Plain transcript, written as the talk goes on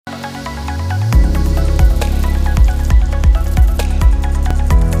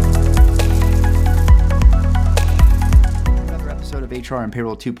HR and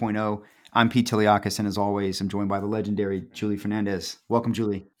Payroll 2.0. I'm Pete Tiliakis, and as always, I'm joined by the legendary Julie Fernandez. Welcome,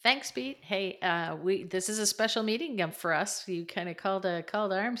 Julie. Thanks, Pete. Hey, we this is a special meeting for us. You kind of called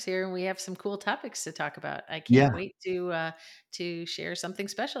arms here, and we have some cool topics to talk about. I can't Yeah. wait to share something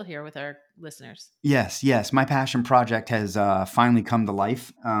special here with our listeners. Yes. My passion project has finally come to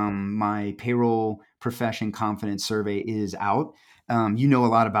life. My payroll profession confidence survey is out. You know a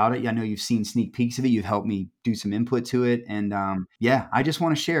lot about it. I know you've seen sneak peeks of it. You've helped me do some input to it, and yeah, I just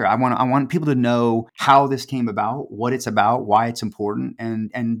want to share. I want people to know how this came about, what it's about, why it's important,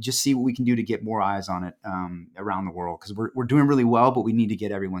 and just see what we can do to get more eyes on it around the world because we're doing really well, but we need to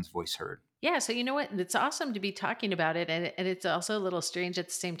get everyone's voice heard. Yeah, so you know what? It's awesome to be talking about it, and it's also a little strange at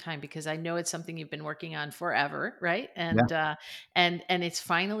the same time because I know it's something you've been working on forever, right? Yeah. And it's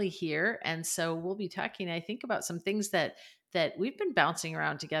finally here, and so we'll be talking, I think, about some things that we've been bouncing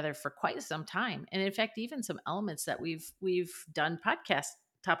around together for quite some time, and in fact, even some elements that we've done podcast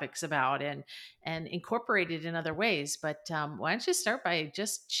topics about and incorporated in other ways. But why don't you start by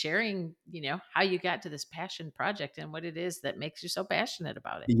just sharing, how you got to this passion project and what it is that makes you so passionate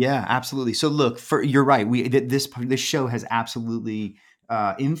about it? Yeah, absolutely. So look, you're right. This show has absolutely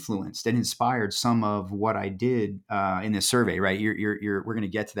influenced and inspired some of what I did in this survey. Right, we're going to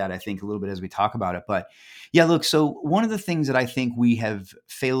get to that, I think, a little bit as we talk about it. But yeah, look. So one of the things that I think we have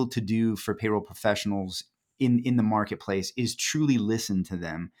failed to do for payroll professionals in the marketplace is truly listen to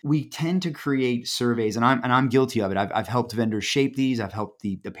them. We tend to create surveys, and I'm guilty of it. I've helped vendors shape these. I've helped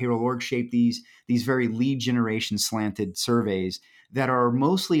the payroll org shape these very lead generation slanted surveys that are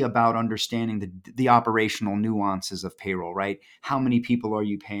mostly about understanding the operational nuances of payroll, right? How many people are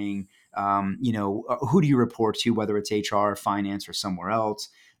you paying? Who do you report to, whether it's HR, finance, or somewhere else?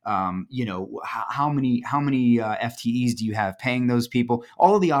 How many FTEs do you have paying those people?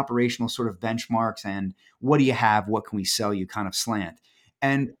 All of the operational sort of benchmarks and what do you have? What can we sell you? Kind of slant.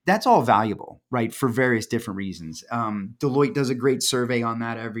 And that's all valuable, right? For various different reasons. Deloitte does a great survey on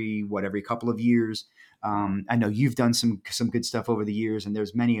that every couple of years. I know you've done some good stuff over the years, and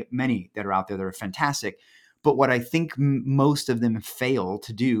there's many that are out there that are fantastic. But what I think most of them fail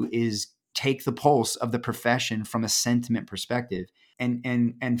to do is take the pulse of the profession from a sentiment perspective,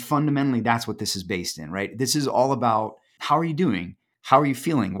 and fundamentally, that's what this is based in, right? This is all about how are you doing? How are you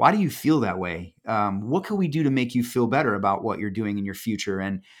feeling? Why do you feel that way? What can we do to make you feel better about what you're doing in your future?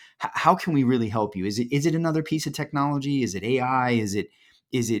 And how can we really help you? Is it another piece of technology? Is it AI? Is it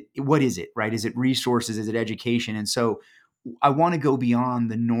what is it, right? Is it resources? Is it education? And so I want to go beyond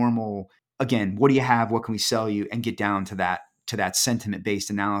the normal, again, what do you have? What can we sell you? And get down to that sentiment based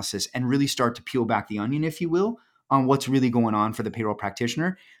analysis and really start to peel back the onion, if you will, on what's really going on for the payroll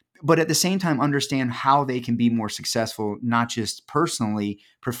practitioner. But at the same time, understand how they can be more successful, not just personally,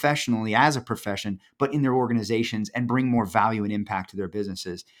 professionally as a profession, but in their organizations and bring more value and impact to their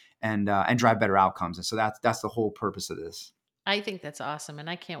businesses and drive better outcomes. And so that's the whole purpose of this. I think that's awesome. And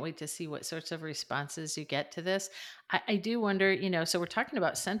I can't wait to see what sorts of responses you get to this. I do wonder, so we're talking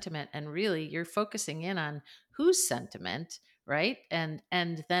about sentiment and really you're focusing in on whose sentiment, right? And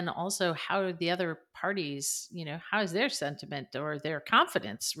then also how are the other parties, how is their sentiment or their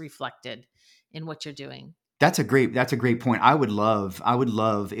confidence reflected in what you're doing? That's a great point. I would love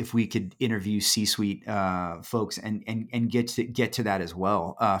if we could interview C-suite folks and get to that as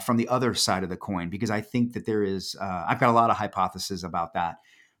well from the other side of the coin, because I think that there is I've got a lot of hypotheses about that.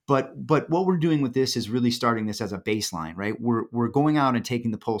 But what we're doing with this is really starting this as a baseline, right? We're going out and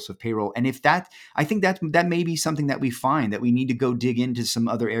taking the pulse of payroll, and if that I think that may be something that we find that we need to go dig into some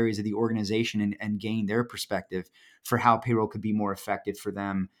other areas of the organization and gain their perspective for how payroll could be more effective for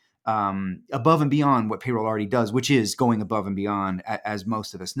them, above and beyond what payroll already does, which is going above and beyond, as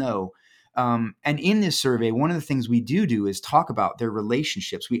most of us know. And in this survey, one of the things we do is talk about their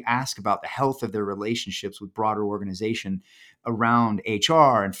relationships. We ask about the health of their relationships with broader organization around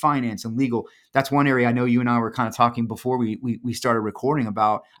HR and finance and legal. That's one area I know you and I were kind of talking before we started recording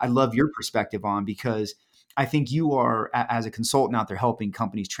about. I love your perspective on, because I think you are, as a consultant out there helping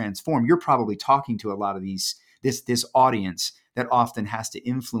companies transform, you're probably talking to a lot of this audience that often has to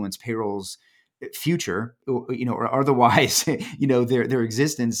influence payroll's future, or otherwise, their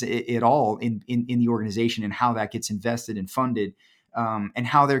existence at all in the organization, and how that gets invested and funded, and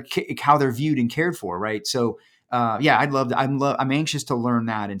how they're viewed and cared for, right? So, yeah, I'm anxious to learn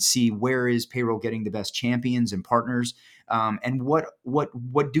that and see where is payroll getting the best champions and partners, and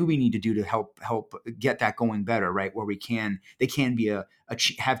what do we need to do to help get that going better, right? Where they can be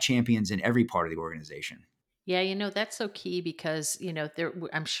have champions in every part of the organization. Yeah, that's so key because,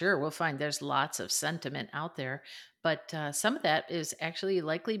 I'm sure we'll find there's lots of sentiment out there, But some of that is actually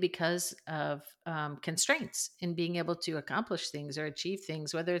likely because of constraints in being able to accomplish things or achieve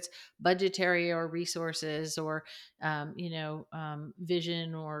things, whether it's budgetary or resources or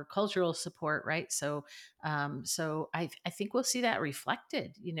vision or cultural support, right? So I think we'll see that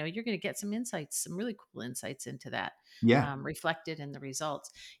reflected. You're going to get some insights, some really cool insights into that, Yeah. reflected in the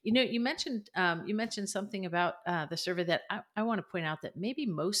results. You mentioned something about the survey that I want to point out, that maybe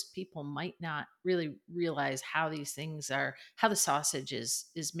most people might not really realize how the sausage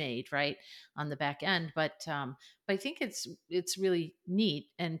is made, right, on the back end. But I think it's really neat,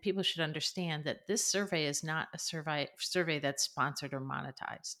 and people should understand that this survey is not a survey that's sponsored or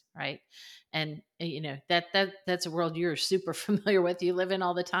monetized, right? And that's a world you're super familiar with. You live in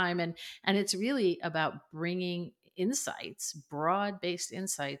all the time, and it's really about bringing insights, broad based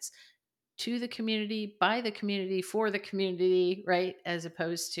insights, to the community, by the community, for the community, right? As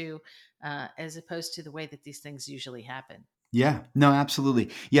opposed to the way that these things usually happen. Yeah, no, absolutely.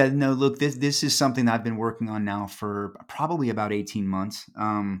 Yeah, no, look, this is something that I've been working on now for probably about 18 months.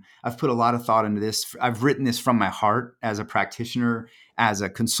 I've put a lot of thought into this. I've written this from my heart as a practitioner, as a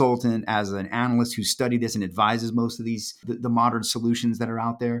consultant, as an analyst who studied this and advises most of the modern solutions that are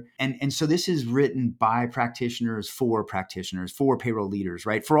out there. And so this is written by practitioners, for payroll leaders,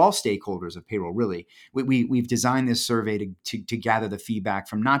 right? For all stakeholders of payroll, really. We've designed this survey to gather the feedback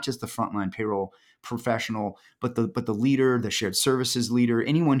from not just the frontline payroll professional, but the leader, the shared services leader,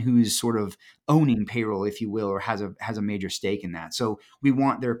 anyone who's sort of owning payroll, if you will, or has a major stake in that. So we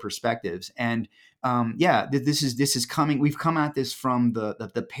want their perspectives. And yeah, this is coming. We've come at this from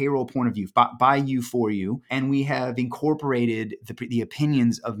the payroll point of view, by you, for you, and we have incorporated the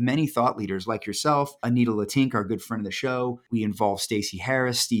opinions of many thought leaders like yourself, Anita Latink, our good friend of the show. We involved Stacey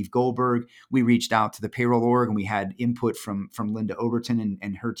Harris, Steve Goldberg. We reached out to the payroll org, and we had input from Linda Overton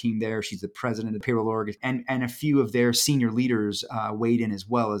and her team there. She's the president of the payroll org, and a few of their senior leaders weighed in as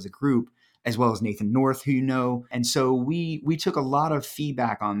well as a group, as well as Nathan North, who you know. And so we took a lot of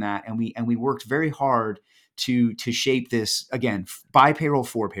feedback on that, and we worked very hard to shape this, again, by payroll,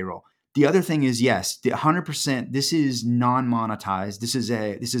 for payroll. The other thing is, yes, 100%. This is non-monetized. This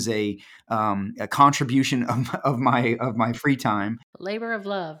is a contribution of my free time. Labor of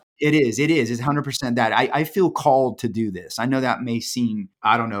love. It is. It is. It's 100% that. I feel called to do this. I know that may seem,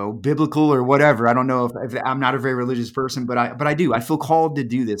 I don't know, biblical or whatever. I don't know if I'm not a very religious person, but I do. I feel called to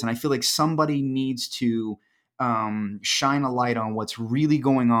do this, and I feel like somebody needs to shine a light on what's really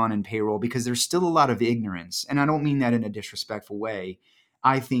going on in payroll, because there's still a lot of ignorance, and I don't mean that in a disrespectful way.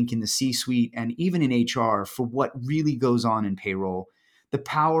 I think in the C-suite and even in HR, for what really goes on in payroll, the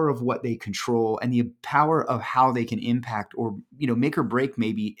power of what they control and the power of how they can impact, or make or break,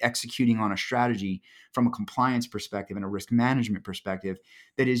 maybe executing on a strategy from a compliance perspective and a risk management perspective,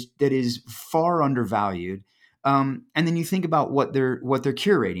 that is far undervalued. And then you think about what they're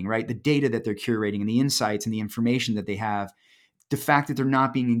curating, right? The data that they're curating and the insights and the information that they have. The fact that they're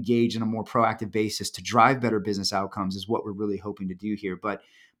not being engaged on a more proactive basis to drive better business outcomes is what we're really hoping to do here. But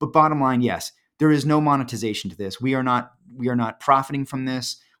bottom line, yes, there is no monetization to this. We are not profiting from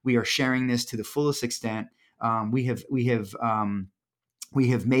this. We are sharing this to the fullest extent. We have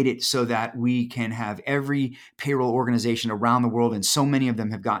made it so that we can have every payroll organization around the world, and so many of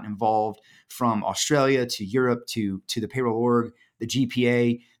them have gotten involved, from Australia to Europe to the payroll org, the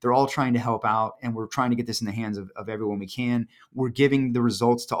GPA. They're all trying to help out, and we're trying to get this in the hands of everyone we can. We're giving the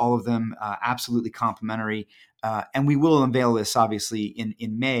results to all of them, absolutely complimentary. And we will unveil this, obviously,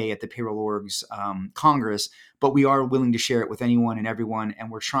 in May at the Payroll Org's Congress, but we are willing to share it with anyone and everyone,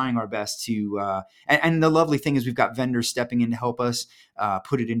 and we're trying our best to. And the lovely thing is, we've got vendors stepping in to help us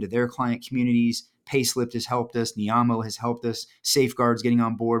put it into their client communities. Payslip has helped us. Niamo has helped us. Safeguard's getting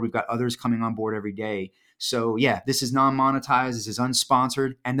on board. We've got others coming on board every day. So yeah, this is non-monetized. This is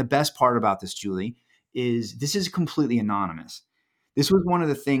unsponsored. And the best part about this, Julie, is this is completely anonymous. This was one of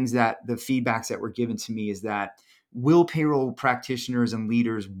the things that the feedbacks that were given to me is that, will payroll practitioners and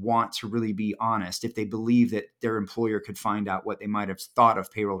leaders want to really be honest if they believe that their employer could find out what they might have thought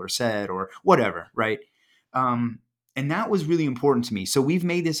of payroll or said or whatever, right? Um, and that was really important to me. So we've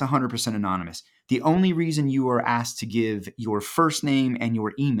made this 100% anonymous. The only reason you are asked to give your first name and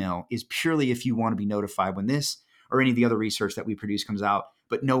your email is purely if you want to be notified when this or any of the other research that we produce comes out.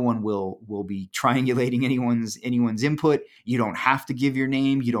 But no one will be triangulating anyone's input. You don't have to give your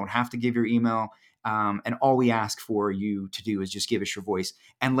name. You don't have to give your email. And all we ask for you to do is just give us your voice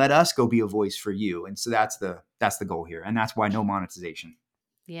and let us go be a voice for you. And so that's the goal here, and that's why no monetization.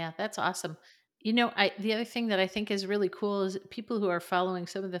 Yeah, that's awesome. The other thing that I think is really cool is people who are following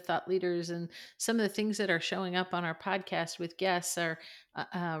some of the thought leaders and some of the things that are showing up on our podcast with guests are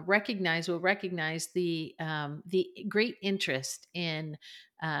will recognize the great interest in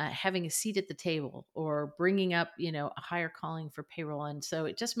having a seat at the table or bringing up a higher calling for payroll. And so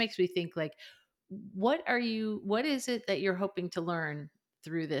it just makes me think like, what is it that you're hoping to learn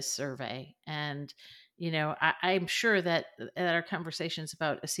through this survey? And I'm sure that our conversations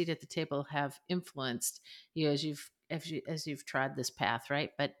about a seat at the table have influenced you as you've trod this path,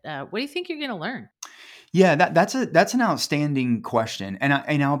 right? But what do you think you're going to learn? Yeah, that's an outstanding question,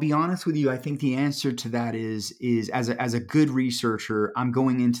 and I'll be honest with you. I think the answer to that is as a good researcher, I'm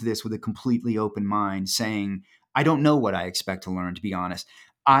going into this with a completely open mind, saying I don't know what I expect to learn. To be honest,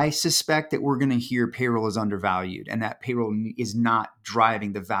 I suspect that we're going to hear payroll is undervalued, and that payroll is not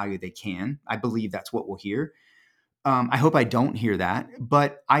driving the value they can. I believe that's what we'll hear. I hope I don't hear that,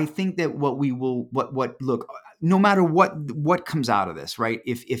 but I think that what look, no matter what comes out of this, right?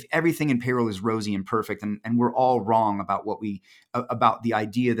 If everything in payroll is rosy and perfect, and we're all wrong about about the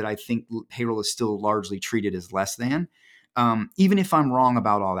idea that I think payroll is still largely treated as less than, even if I'm wrong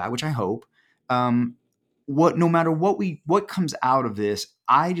about all that, which I hope, no matter what comes out of this,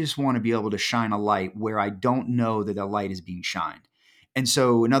 I just want to be able to shine a light where I don't know that a light is being shined. And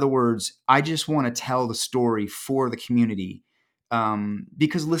so, in other words, I just want to tell the story for the community.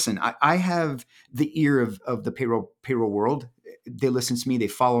 Because listen, I have the ear of the payroll world. They listen to me, they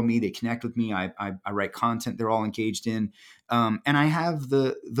follow me, they connect with me. I write content they're all engaged in, and I have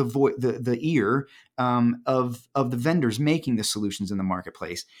the ear of the vendors making the solutions in the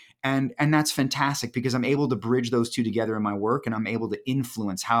marketplace, and that's fantastic because I'm able to bridge those two together in my work, and I'm able to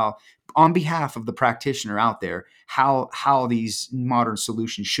influence how, on behalf of the practitioner out there, how these modern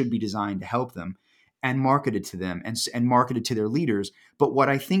solutions should be designed to help them and marketed to them and marketed to their leaders. But what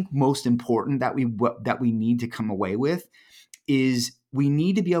I think most important that we need to come away with is we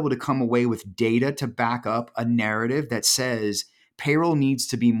need to be able to come away with data to back up a narrative that says payroll needs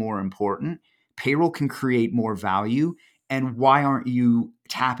to be more important, payroll can create more value, and why aren't you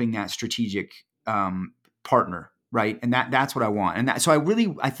tapping that strategic partner, right? And that's what I want. And so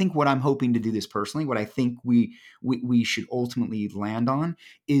I think what I'm hoping to do this personally, what I think we should ultimately land on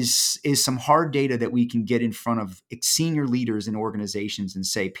is some hard data that we can get in front of senior leaders in organizations and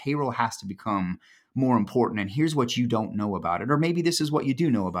say payroll has to become more important, and here's what you don't know about it, or maybe this is what you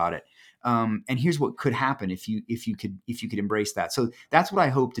do know about it, and here's what could happen if you could embrace that. So that's what I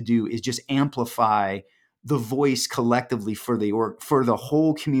hope to do, is just amplify the voice collectively for the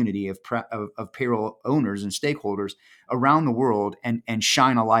whole community of payroll owners and stakeholders around the world, and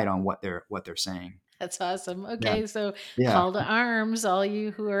shine a light on what they're saying. That's awesome. Yeah, Okay, so yeah, call to arms, all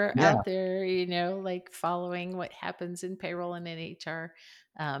you who are yeah, out there, like following what happens in payroll and in HR.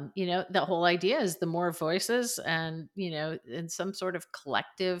 The whole idea is the more voices and and some sort of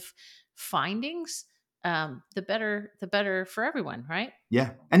collective findings, the better for everyone, right?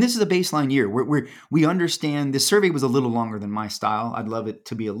 yeah. And this is a baseline year. We understand this survey was a little longer than my style. I'd love it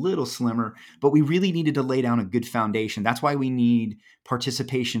to be a little slimmer, but we really needed to lay down a good foundation. That's why we need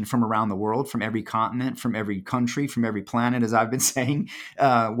participation from around the world, from every continent, from every country, from every planet, as I've been saying.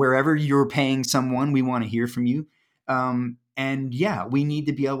 Wherever you're paying someone, we want to hear from you. And yeah, we need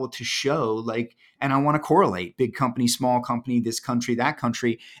to be able to show, like, and I want to correlate big company, small company, this country, that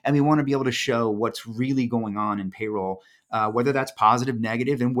country, and we want to be able to show what's really going on in payroll, whether that's positive,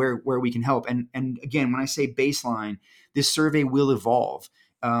 negative, and where we can help. And again, when I say baseline, this survey will evolve.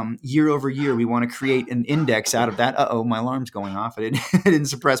 Year over year, we want to create an index out of that. Uh-oh, my alarm's going off. I didn't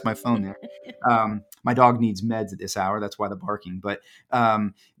suppress my phone there. My dog needs meds at this hour. That's why the barking. But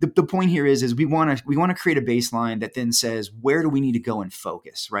the point here is we want to create a baseline that then says, where do we need to go and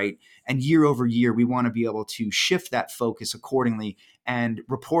focus, right? And year over year, we want to be able to shift that focus accordingly and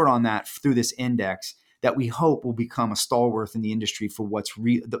report on that through this index that we hope will become a stalwart in the industry for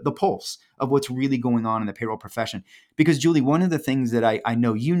the pulse of what's really going on in the payroll profession. Because Julie, one of the things that I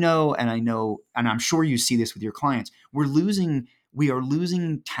know, and I'm sure you see this with your clients, we are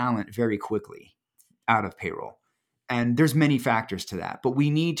losing talent very quickly out of payroll. And there's many factors to that, but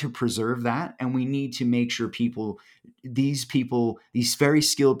we need to preserve that, and we need to make sure these very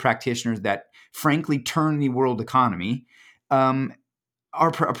skilled practitioners that frankly turn the world economy, um, are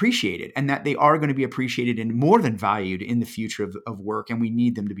appreciated, and that they are going to be appreciated and more than valued in the future of work. And we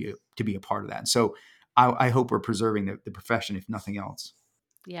need them to be a part of that. So I hope we're preserving the profession, if nothing else.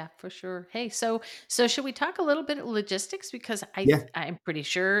 Yeah, for sure. Hey, so should we talk a little bit of logistics, because Yeah. I'm pretty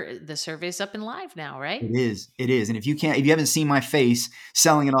sure the survey's up and live now, right? It is. It is. And if you haven't seen my face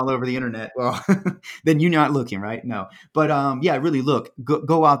selling it all over the internet, well, then you're not looking, right? No. But yeah, really look,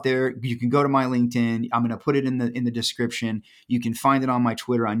 go out there. You can go to my LinkedIn. I'm going to put it in the description. You can find it on my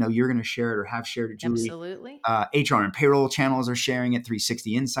Twitter. I know you're going to share it or have shared it, Julie. Absolutely. HR and payroll channels are sharing it.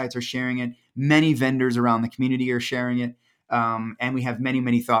 360 Insights are sharing it. Many vendors around the community are sharing it. And we have many,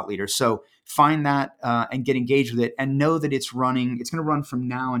 many thought leaders. So find that and get engaged with it, and know that it's running. It's going to run from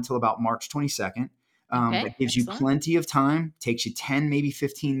now until about March 22nd. That Okay, gives you excellent. plenty of time, takes you 10, maybe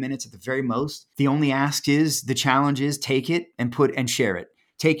 15 minutes at the very most. The only ask is, the challenge is, take it and put and share it.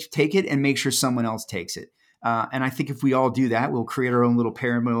 Take it and make sure someone else takes it. And I think if we all do that, we'll create our own little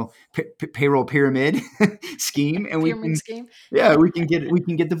payroll pyramid scheme, and we Pyramid can, scheme. yeah, we can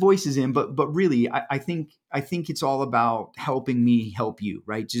get the voices in. But really, I think it's all about helping me help you,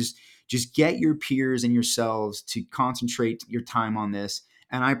 right? Just get your peers and yourselves to concentrate your time on this,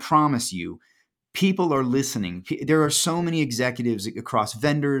 and I promise you, people are listening. There are so many executives across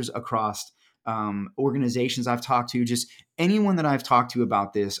vendors, across organizations I've talked to. Just anyone that I've talked to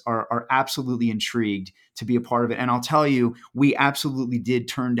about this are absolutely intrigued to be a part of it. And I'll tell you, we absolutely did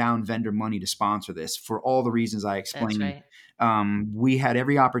turn down vendor money to sponsor this for all the reasons I That's explained. right. We had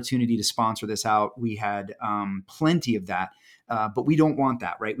every opportunity to sponsor this out. We had plenty of that. But we don't want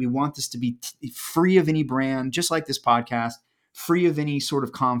that, right? We want this to be free of any brand, just like this podcast, free of any sort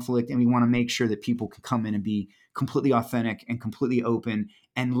of conflict. And we want to make sure that people can come in and be completely authentic and completely open.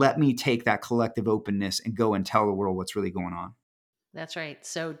 And let me take that collective openness and go and tell the world what's really going on. That's right.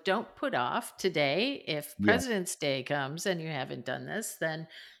 So don't put off today. If Yes. President's Day comes and you haven't done this, then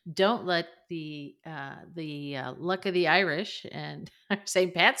don't let the luck of the Irish and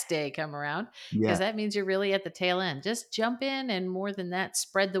St. Pat's Day come around, because Yeah. that means you're really at the tail end. Just jump in, and more than that,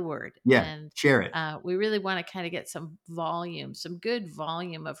 spread the word. Yeah. And Share it. we really want to kind of get some volume, some good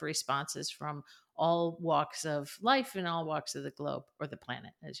volume of responses from all walks of life and all walks of the globe, or the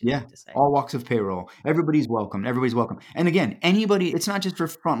planet, as you Yeah, like to say. all walks of payroll. Everybody's welcome. Everybody's welcome. And again, anybody, it's not just for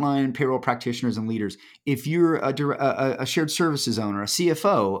frontline payroll practitioners and leaders. If you're a shared services owner, a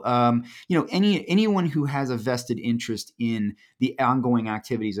CFO, anyone who has a vested interest in the ongoing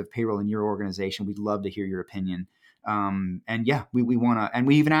activities of payroll in your organization, we'd love to hear your opinion. And yeah, we want to, and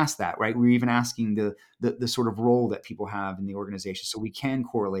we even ask that, right? We're even asking the sort of role that people have in the organization, so we can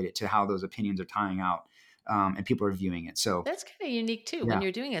correlate it to how those opinions are tying out, and people are viewing it. So That's kind of unique too. When yeah,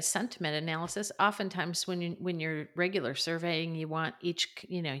 you're doing a sentiment analysis, oftentimes when you're regular surveying, you want each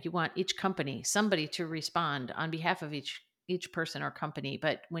company, somebody to respond on behalf of each person or company.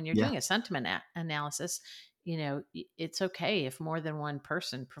 But when you're yeah. doing a sentiment analysis, it's okay if more than one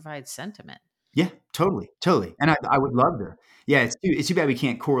person provides sentiment. Yeah, totally, totally, and I would love to. Yeah, it's too bad we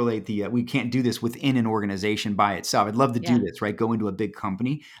can't correlate we can't do this within an organization by itself. I'd love to do Yeah. this, right? Go into a big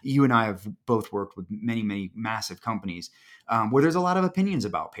company. You and I have both worked with many, many massive companies, where there's a lot of opinions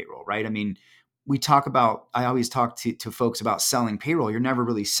about payroll, right? I mean, I always talk to folks about selling payroll. You're never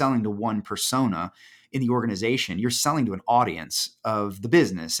really selling to one persona in the organization. You're selling to an audience of the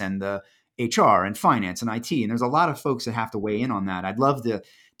business and the HR and finance and IT. And there's a lot of folks that have to weigh in on that. I'd love to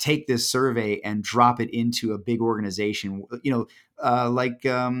take this survey and drop it into a big organization, like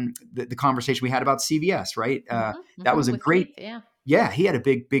the conversation we had about CVS, right? That was a With great, Keith, yeah. yeah, he had a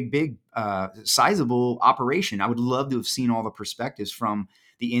big, sizable operation. I would love to have seen all the perspectives from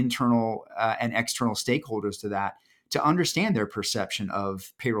the internal and external stakeholders to that, to understand their perception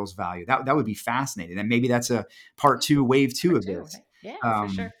of payroll's value. That would be fascinating. And maybe that's a part two, wave two Part of two, this right? Yeah,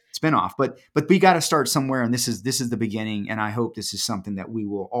 for sure. spinoff. But we got to start somewhere, and this is the beginning. And I hope this is something that we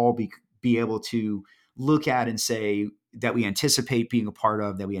will all be able to look at and say that we anticipate being a part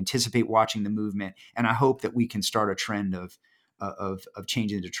of, that we anticipate watching the movement. And I hope that we can start a trend of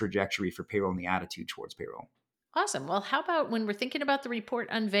changing the trajectory for payroll and the attitude towards payroll. Awesome. Well, how about when we're thinking about the report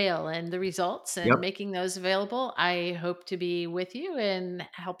unveil and the results and Yep. making those available? I hope to be with you and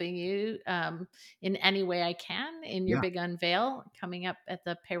helping you in any way I can in your Yeah. big unveil coming up at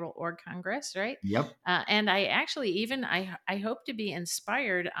the Payroll Org Congress, right? Yep. And I actually I hope to be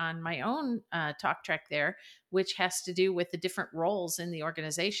inspired on my own talk track there, which has to do with the different roles in the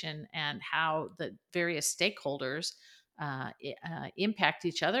organization and how the various stakeholders impact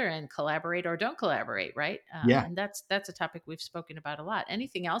each other and collaborate or don't collaborate, right? Yeah. And that's a topic we've spoken about a lot.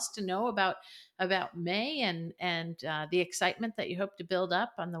 Anything else to know about May and the excitement that you hope to build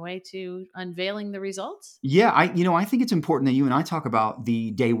up on the way to unveiling the results? Yeah, I think it's important that you and I talk about the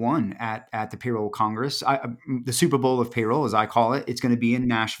day one at the Payroll Congress, the Super Bowl of payroll, as I call it. It's going to be in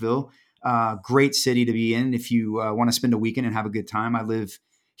Nashville. Great city to be in if you want to spend a weekend and have a good time. I live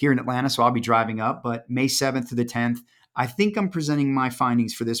here in Atlanta, so I'll be driving up. But May 7th to the 10th, I think I'm presenting my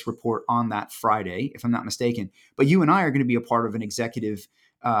findings for this report on that Friday, if I'm not mistaken. But you and I are going to be a part of an executive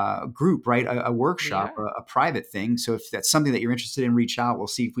group, right? A We workshop, are. a private thing. So if that's something that you're interested in, reach out. We'll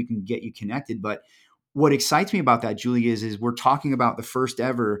see if we can get you connected. But what excites me about that, Julie, is we're talking about the first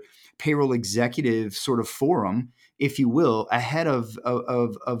ever payroll executive sort of forum, if you will, ahead of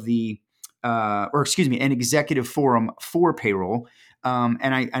the or excuse me, an executive forum for payroll.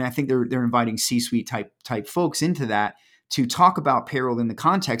 And I think they're inviting C-suite type folks into that to talk about payroll in the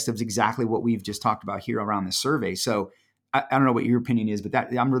context of exactly what we've just talked about here around the survey. So I don't know what your opinion is, but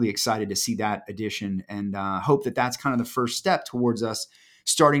that I'm really excited to see that addition, and hope that that's kind of the first step towards us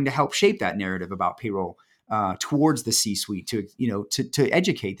starting to help shape that narrative about payroll towards the C-suite to to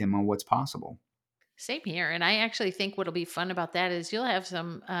educate them on what's possible. Same here. And I actually think what'll be fun about that is you'll have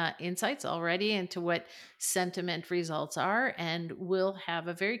some insights already into what sentiment results are. And we'll have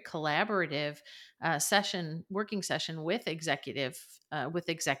a very collaborative working session with executives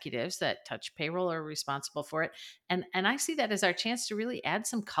that touch payroll or are responsible for it. And I see that as our chance to really add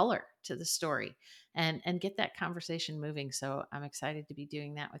some color to the story and get that conversation moving. So I'm excited to be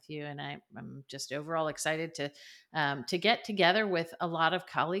doing that with you. And I'm just overall excited to get together with a lot of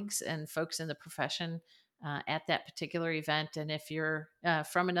colleagues and folks in the profession at that particular event. And if you're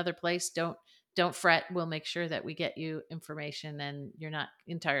from another place, don't fret. We'll make sure that we get you information and you're not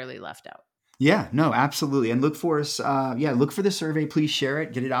entirely left out. Yeah, no, absolutely. And look for us. Yeah, look for the survey. Please share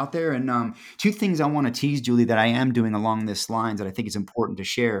it, get it out there. And two things I want to tease, Julie, that I am doing along this lines that I think is important to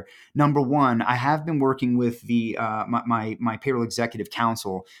share. Number one, I have been working with the my payroll executive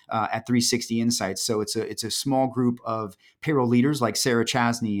council at 360 Insights. So it's a small group of payroll leaders like Sarah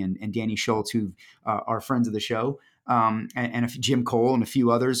Chasney and Danny Schultz, who are friends of the show. And Jim Cole and a few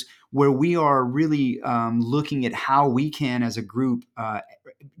others, where we are really looking at how we can, as a group,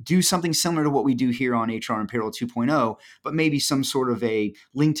 do something similar to what we do here on HR and Payroll 2.0, but maybe some sort of a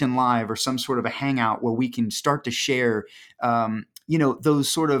LinkedIn Live or some sort of a hangout where we can start to share,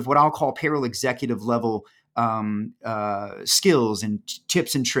 those sort of what I'll call payroll executive level skills and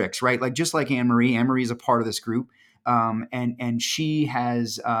tips and tricks, right? Like just like Anne Marie is a part of this group. And she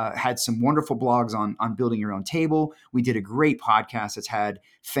has had some wonderful blogs on building your own table. We did a great podcast that's had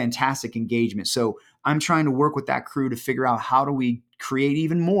fantastic engagement. So I'm trying to work with that crew to figure out how do we create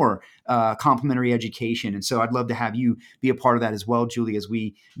even more complementary education. And so I'd love to have you be a part of that as well, Julie, as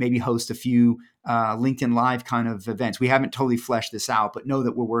we maybe host a few LinkedIn Live kind of events. We haven't totally fleshed this out, but know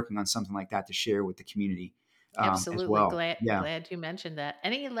that we're working on something like that to share with the community as Absolutely. well. Glad Yeah. glad you mentioned that.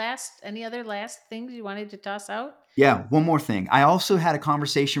 Any other last things you wanted to toss out? Yeah, one more thing. I also had a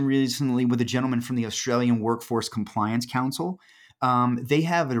conversation recently with a gentleman from the Australian Workforce Compliance Council. They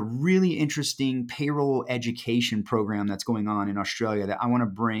have a really interesting payroll education program that's going on in Australia that I want to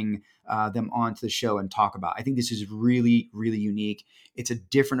bring them onto the show and talk about. I think this is really, really unique. It's a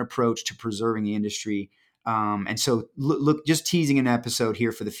different approach to preserving the industry. And so, look, just teasing an episode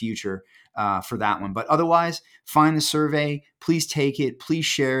here for the future for that one. But otherwise, find the survey. Please take it. Please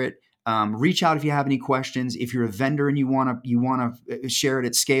share it. Reach out if you have any questions. If you're a vendor and you want to share it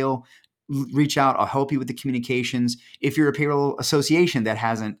at scale, reach out. I'll help you with the communications. If you're a payroll association that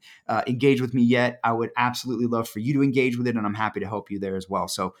hasn't engaged with me yet, I would absolutely love for you to engage with it, and I'm happy to help you there as well.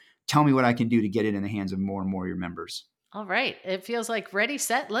 So tell me what I can do to get it in the hands of more and more of your members. All right. It feels like ready,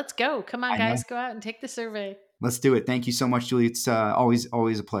 set, let's go. Come on, I know. guys, go out and take the survey. Let's do it. Thank you so much, Julie. It's always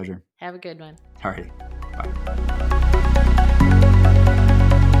a pleasure. Have a good one. All righty. Bye.